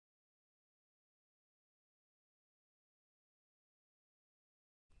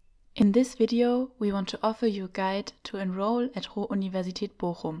In this video, we want to offer you a guide to enroll at Ruhr-Universität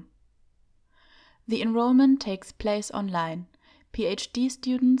Bochum. The enrollment takes place online. PhD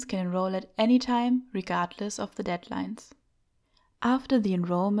students can enroll at any time, regardless of the deadlines. After the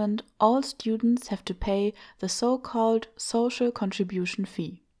enrollment, all students have to pay the so-called social contribution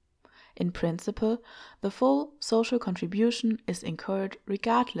fee. In principle, the full social contribution is incurred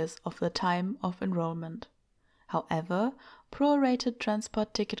regardless of the time of enrollment. However, prorated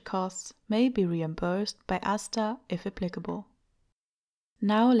transport ticket costs may be reimbursed by AStA if applicable.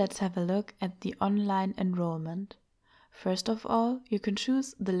 Now let's have a look at the online enrollment. First of all, you can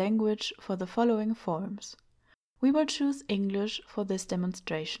choose the language for the following forms. We will choose English for this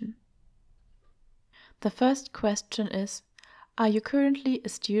demonstration. The first question is: are you currently a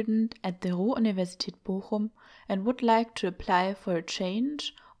student at the Ruhr-Universität Bochum and would like to apply for a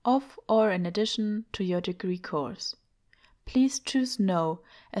change of or in addition to your degree course? Please choose No,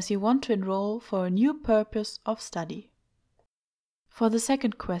 as you want to enroll for a new purpose of study. For the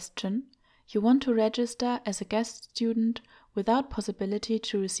second question, you want to register as a guest student without possibility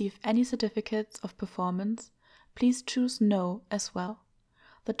to receive any certificates of performance. Please choose No as well.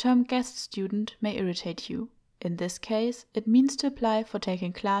 The term guest student may irritate you. In this case, it means to apply for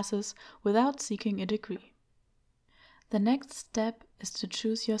taking classes without seeking a degree. The next step is to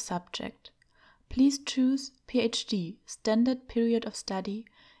choose your subject. Please choose PhD, Standard Period of Study,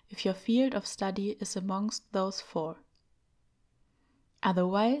 if your field of study is amongst those four.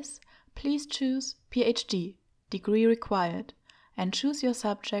 Otherwise, please choose PhD, Degree Required, and choose your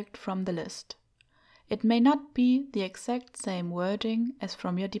subject from the list. It may not be the exact same wording as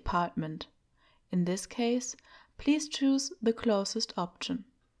from your department. In this case, please choose the closest option.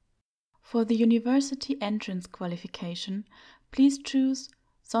 For the University Entrance Qualification, please choose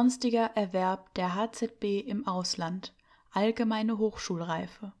Sonstiger Erwerb der HZB im Ausland, Allgemeine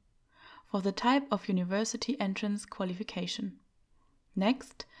Hochschulreife, for the type of University Entrance Qualification.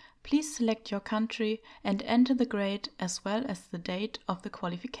 Next, please select your country and enter the grade as well as the date of the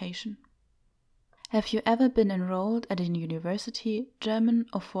qualification. Have you ever been enrolled at a university, German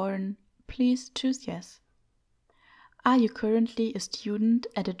or foreign? Please choose Yes. Are you currently a student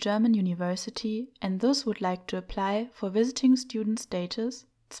at a German university and thus would like to apply for visiting student status,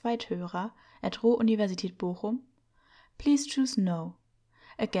 Zweithörer, at Ruhr-Universität Bochum? Please choose No.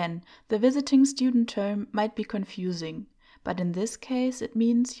 Again, the visiting student term might be confusing, but in this case it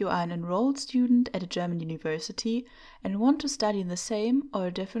means you are an enrolled student at a German university and want to study the same or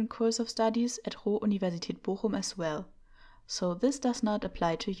a different course of studies at Ruhr-Universität Bochum as well, so this does not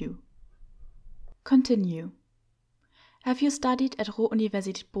apply to you. Continue. Have you studied at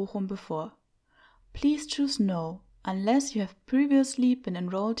Ruhr-Universität Bochum before? Please choose No, unless you have previously been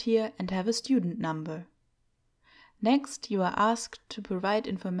enrolled here and have a student number. Next, you are asked to provide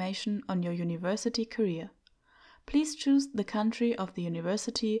information on your university career. Please choose the country of the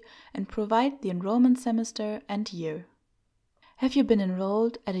university and provide the enrollment semester and year. Have you been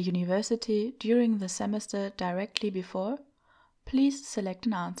enrolled at a university during the semester directly before? Please select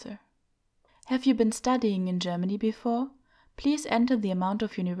an answer. Have you been studying in Germany before? Please enter the amount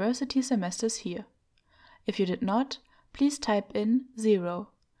of university semesters here. If you did not, please type in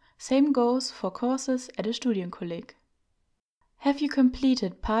 0. Same goes for courses at a Studienkolleg. Have you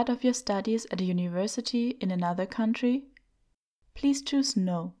completed part of your studies at a university in another country? Please choose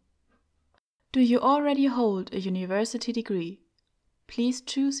No. Do you already hold a university degree? Please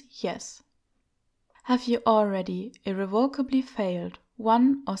choose Yes. Have you already irrevocably failed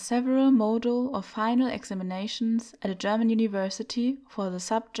one or several module or final examinations at a German university for the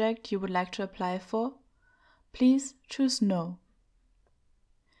subject you would like to apply for? Please choose No.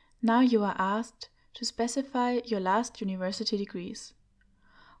 Now you are asked to specify your last university degrees.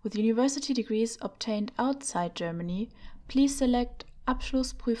 With university degrees obtained outside Germany, please select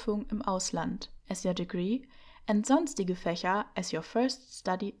Abschlussprüfung im Ausland as your degree and sonstige Fächer as your first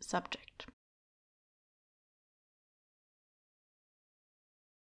study subject.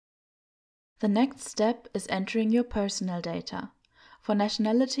 The next step is entering your personal data. For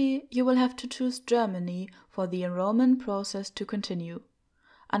nationality, you will have to choose Germany for the enrollment process to continue.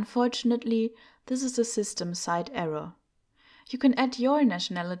 Unfortunately, this is a system-side error. You can add your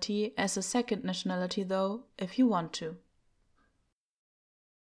nationality as a second nationality though, if you want to.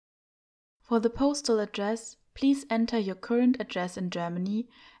 For the postal address, please enter your current address in Germany,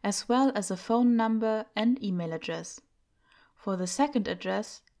 as well as a phone number and email address. For the second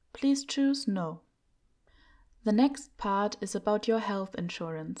address, please choose No. The next part is about your health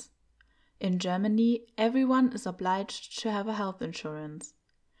insurance. In Germany, everyone is obliged to have a health insurance.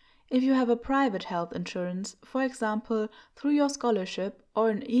 If you have a private health insurance, for example, through your scholarship or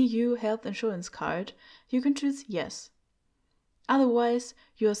an EU health insurance card, you can choose yes. Otherwise,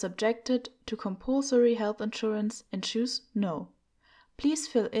 you are subjected to compulsory health insurance and choose no. Please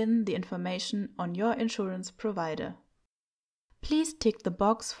fill in the information on your insurance provider. Please tick the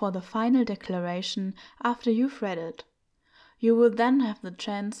box for the final declaration after you've read it. You will then have the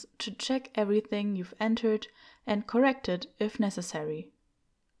chance to check everything you've entered and correct it if necessary.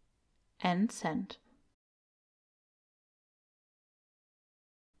 And send.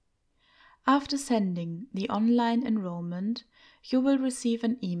 After sending the online enrollment, you will receive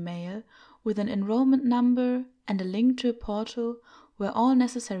an email with an enrollment number and a link to a portal where all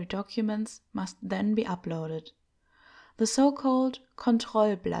necessary documents must then be uploaded. The so-called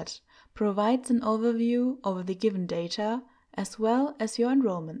Kontrollblatt provides an overview over the given data as well as your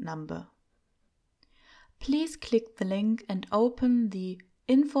enrollment number. Please click the link and open the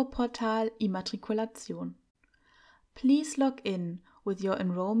Infoportal Immatrikulation. Please log in with your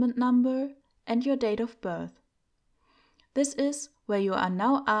enrollment number and your date of birth. This is where you are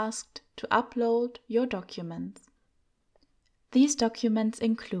now asked to upload your documents. These documents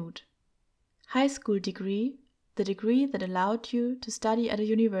include high school degree, the degree that allowed you to study at a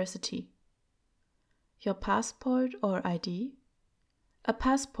university, your passport or ID, a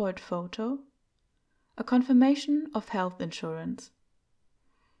passport photo, a confirmation of health insurance.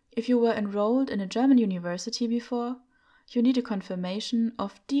 If you were enrolled in a German university before, you need a confirmation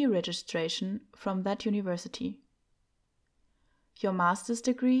of deregistration from that university. Your master's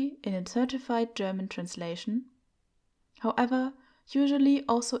degree in a certified German translation. However, usually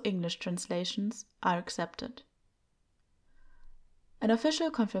also English translations are accepted. An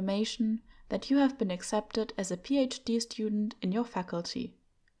official confirmation that you have been accepted as a PhD student in your faculty.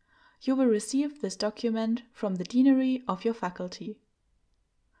 You will receive this document from the deanery of your faculty.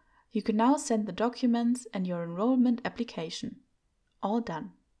 You can now send the documents and your enrollment application. All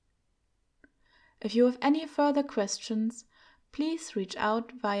done. If you have any further questions, please reach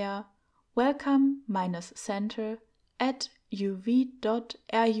out via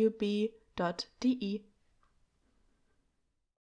welcome-center@uv.rub.de.